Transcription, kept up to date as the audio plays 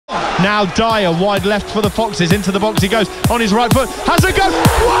Now Dyer, wide left for the Foxes, into the box he goes, on his right foot, has a go,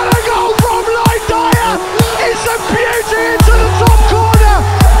 what a goal from Lloyd Dyer! It's a beauty into the top corner!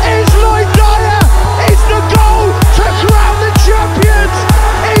 It's Lloyd Dyer! It's the goal to crown the champions!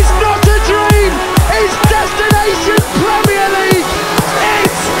 It's not a dream! It's Destination Premier League!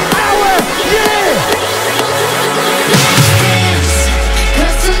 It's our year!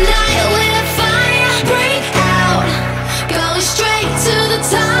 Cause tonight when the fire break out, going straight to the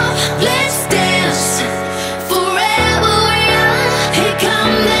top. Let's dance forever young. Here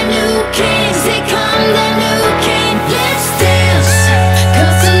come the new kings, here come the new king. Let's dance,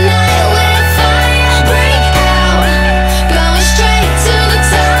 cause tonight when the fire break out, going straight to the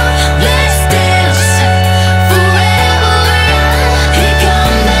top. Let's dance forever young. Here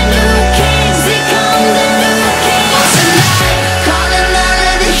come the new kings, here come the new kings. Tonight, calling all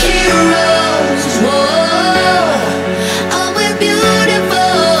of the heroes. Whoa, oh, we're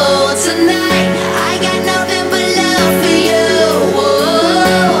beautiful tonight. I got nothing but love for you.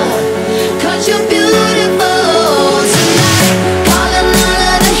 Whoa, cause you're beautiful tonight. Calling all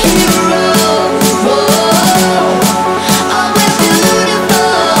of the heroes. Whoa, oh, we're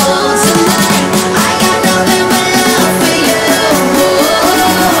beautiful tonight. I got nothing but love for you. Whoa,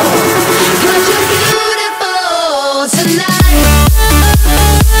 cause you're beautiful tonight.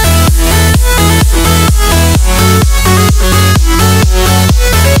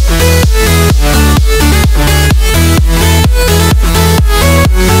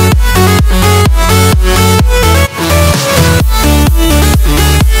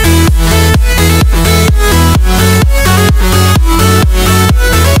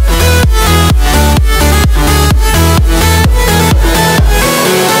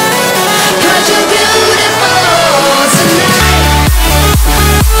 Cause you're beautiful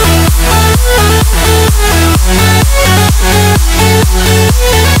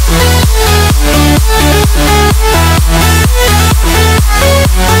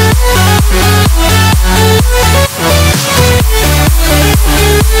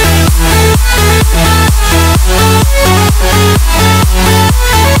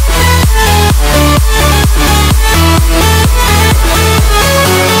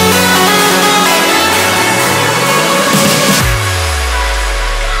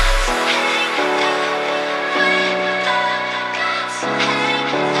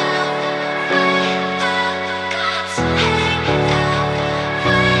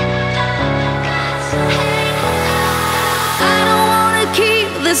I don't wanna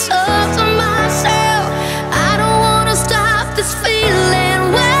keep this up to